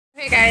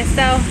Hey guys,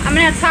 so I'm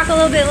gonna have to talk a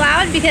little bit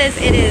loud because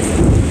it is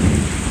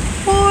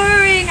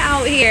pouring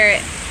out here.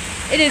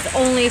 It is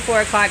only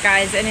 4 o'clock,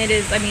 guys, and it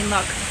is, I mean,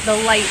 look, the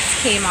lights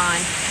came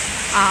on,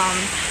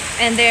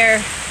 and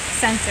they're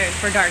censored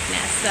for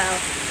darkness, so,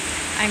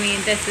 I mean,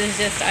 this is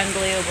just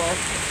unbelievable.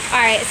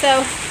 Alright,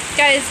 so,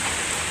 guys,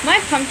 my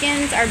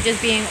pumpkins are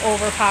just being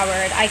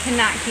overpowered. I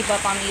cannot keep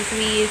up on these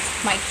weeds.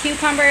 My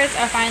cucumbers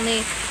are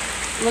finally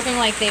looking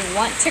like they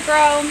want to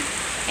grow,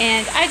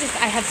 and I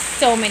have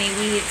so many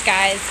weeds,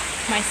 guys.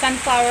 My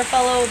sunflower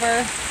fell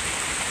over.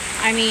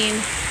 I mean,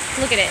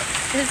 look at it.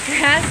 This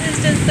grass is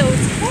just so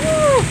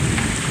tall.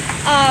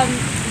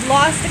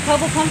 Lost a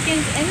couple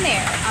pumpkins in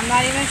there. I'm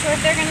not even sure if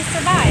they're going to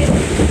survive.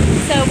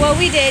 So what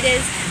we did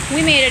is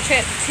we made a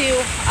trip to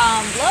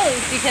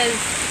Lowe's because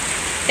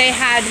they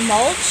had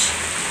mulch,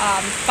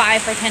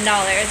 5 for $10,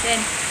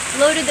 and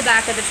loaded the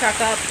back of the truck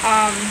up.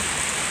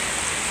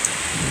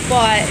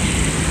 Bought,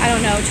 I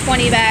don't know,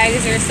 20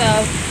 bags or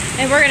so.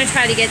 And we're going to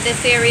try to get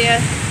this area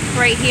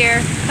right here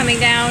coming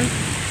down,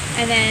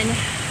 and then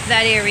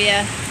that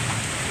area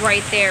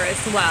right there as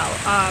well.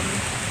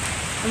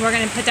 And we're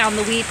going to put down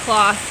the weed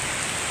cloth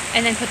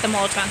and then put the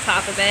mulch on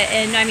top of it.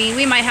 And I mean,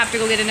 we might have to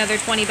go get another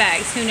 20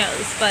 bags, who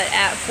knows, but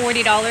at $40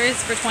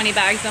 for 20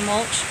 bags of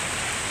mulch,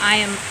 I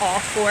am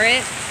all for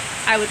it.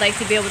 I would like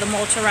to be able to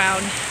mulch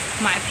around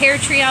my pear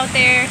tree out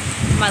there,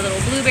 my little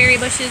blueberry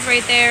bushes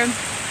right there,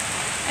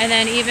 and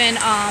then even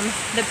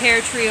the pear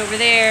tree over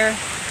there,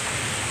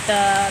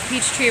 the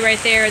peach tree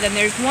right there. Then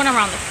there's one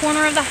around the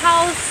corner of the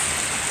house,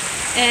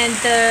 and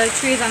the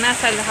trees on that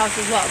side of the house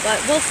as well, but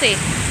we'll see.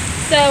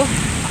 So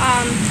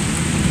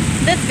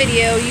this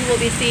video you will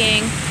be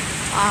seeing,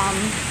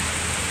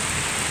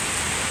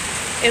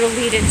 it'll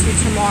lead into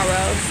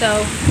tomorrow,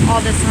 so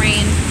all this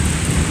rain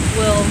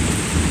will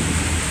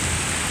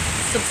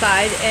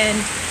subside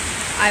and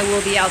I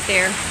will be out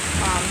there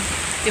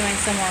doing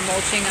some more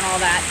mulching and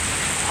all that.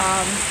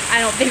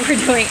 I don't think we're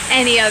doing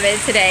any of it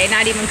today,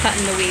 not even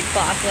cutting the weed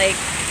cloth. Like,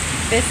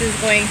 this is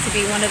going to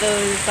be one of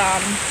those,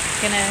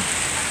 gonna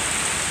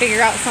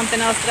figure out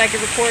something else that I could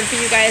record for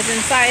you guys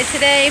inside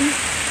today,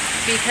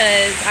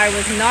 because I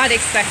was not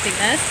expecting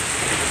this.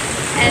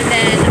 And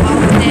then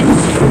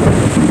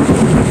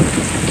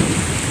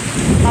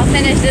I'll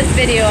finish this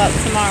video up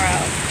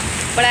tomorrow.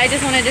 But I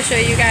just wanted to show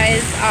you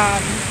guys,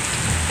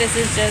 this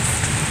is just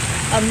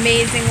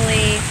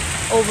amazingly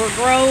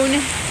overgrown,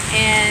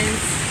 and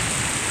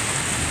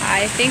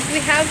I think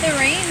we have the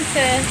rain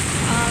to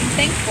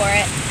thank for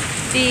it.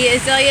 The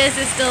azaleas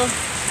is still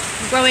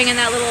growing in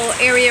that little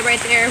area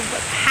right there.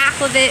 Half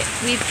of it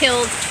we've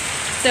killed,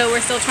 so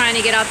we're still trying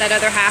to get out that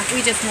other half. We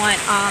just want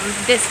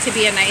this to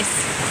be a nice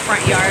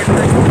front yard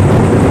for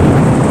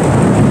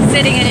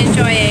sitting and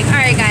enjoying.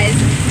 Alright guys,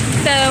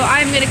 so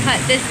I'm going to cut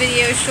this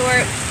video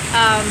short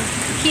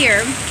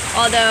here,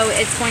 although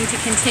it's going to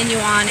continue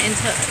on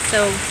until,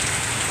 so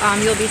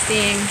you'll be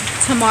seeing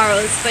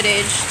tomorrow's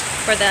footage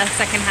for the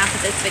second half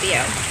of this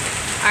video.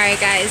 Alright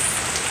guys.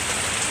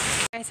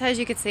 Guys, as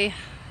you can see,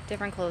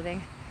 different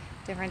clothing,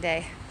 different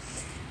day.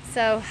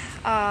 So,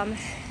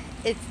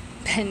 it's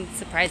been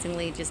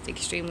surprisingly just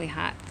extremely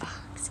hot.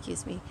 Oh,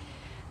 excuse me.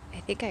 I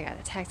think I got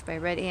attacked by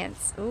red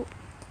ants. Oh,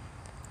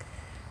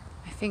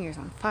 my finger's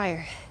on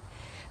fire.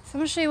 So I'm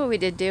going to show you what we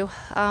did do.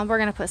 We're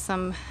going to put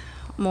some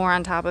more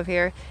on top of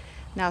here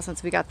now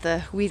since we got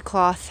the weed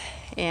cloth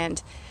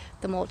and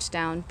the mulch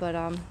down, but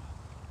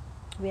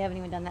we haven't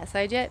even done that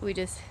side yet. We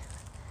just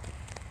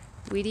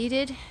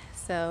weed-eated,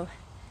 so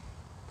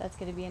that's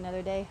going to be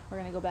another day. We're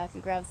going to go back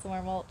and grab some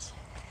more mulch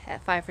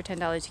at 5 for $10.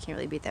 You can't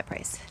really beat that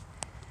price.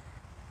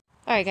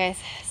 Alright guys,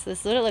 so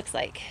this is what it looks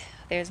like.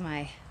 There's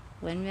my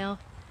windmill.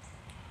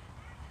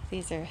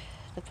 These are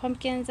the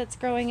pumpkins that's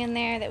growing in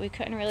there that we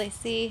couldn't really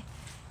see.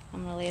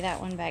 I'm going to lay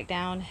that one back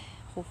down.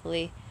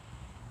 Hopefully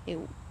it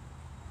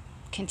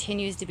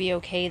continues to be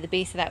okay. The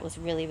base of that was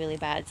really, really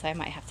bad, so I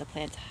might have to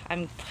plant.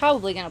 I'm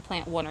probably going to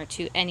plant 1 or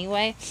 2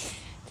 anyway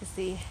to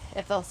see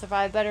if they'll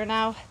survive better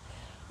now.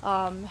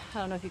 I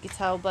don't know if you could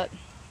tell, but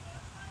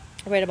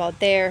right about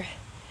there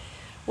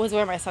was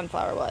where my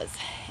sunflower was,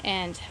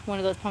 and one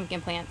of those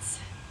pumpkin plants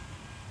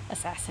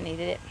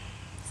assassinated it.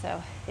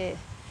 So it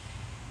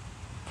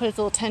put its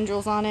little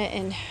tendrils on it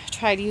and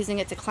tried using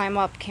it to climb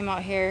up, came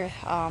out here.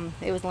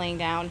 It was laying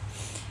down,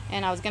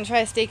 and I was going to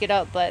try to stake it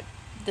up, but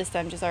this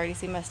stem just already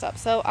seemed messed up.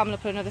 So I'm going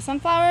to put another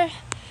sunflower.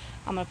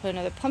 I'm going to put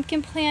another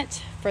pumpkin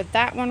plant for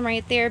that one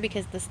right there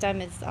because the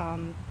stem is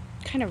kind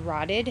of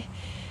rotted.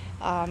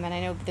 And I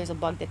know there's a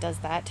bug that does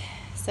that.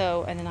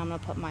 So, and then I'm going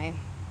to put my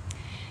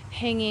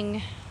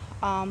hanging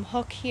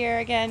hook here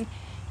again,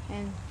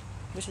 and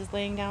which is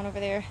laying down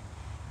over there,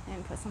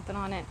 and put something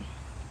on it.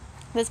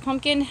 This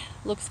pumpkin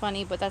looks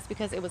funny, but that's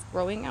because it was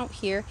growing out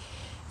here.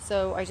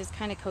 So I just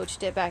kind of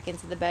coached it back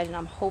into the bed, and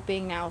I'm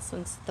hoping now,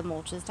 since the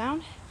mulch is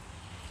down,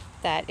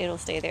 that it'll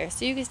stay there.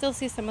 So you can still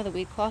see some of the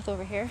weed cloth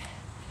over here.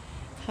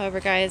 However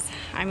guys,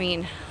 I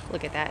mean,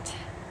 look at that.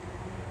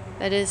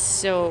 That is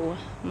so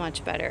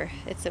much better.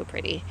 It's so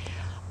pretty.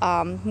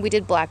 We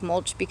did black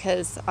mulch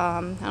because I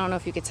don't know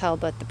if you could tell,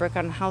 but the brick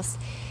on the house,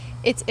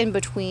 it's in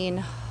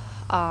between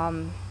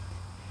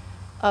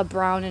a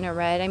brown and a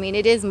red. I mean,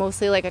 it is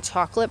mostly like a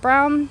chocolate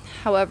brown.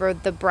 However,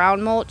 the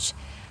brown mulch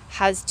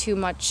has too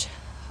much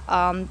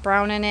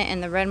brown in it,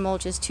 and the red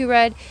mulch is too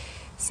red.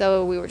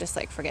 So we were just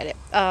like, forget it.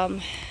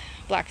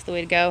 Black's the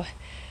way to go.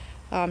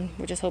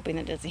 We're just hoping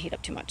that it doesn't heat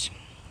up too much.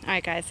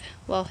 Alright guys,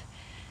 well,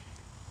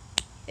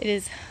 it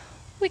is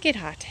wicked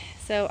hot.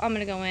 So I'm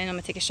going to go in, I'm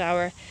going to take a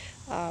shower.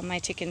 My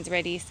chicken's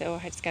ready, so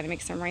I just got to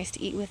make some rice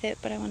to eat with it,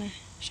 but I want to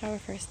shower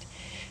first.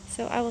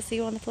 So I will see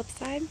you on the flip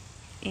side,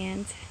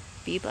 and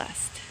be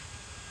blessed.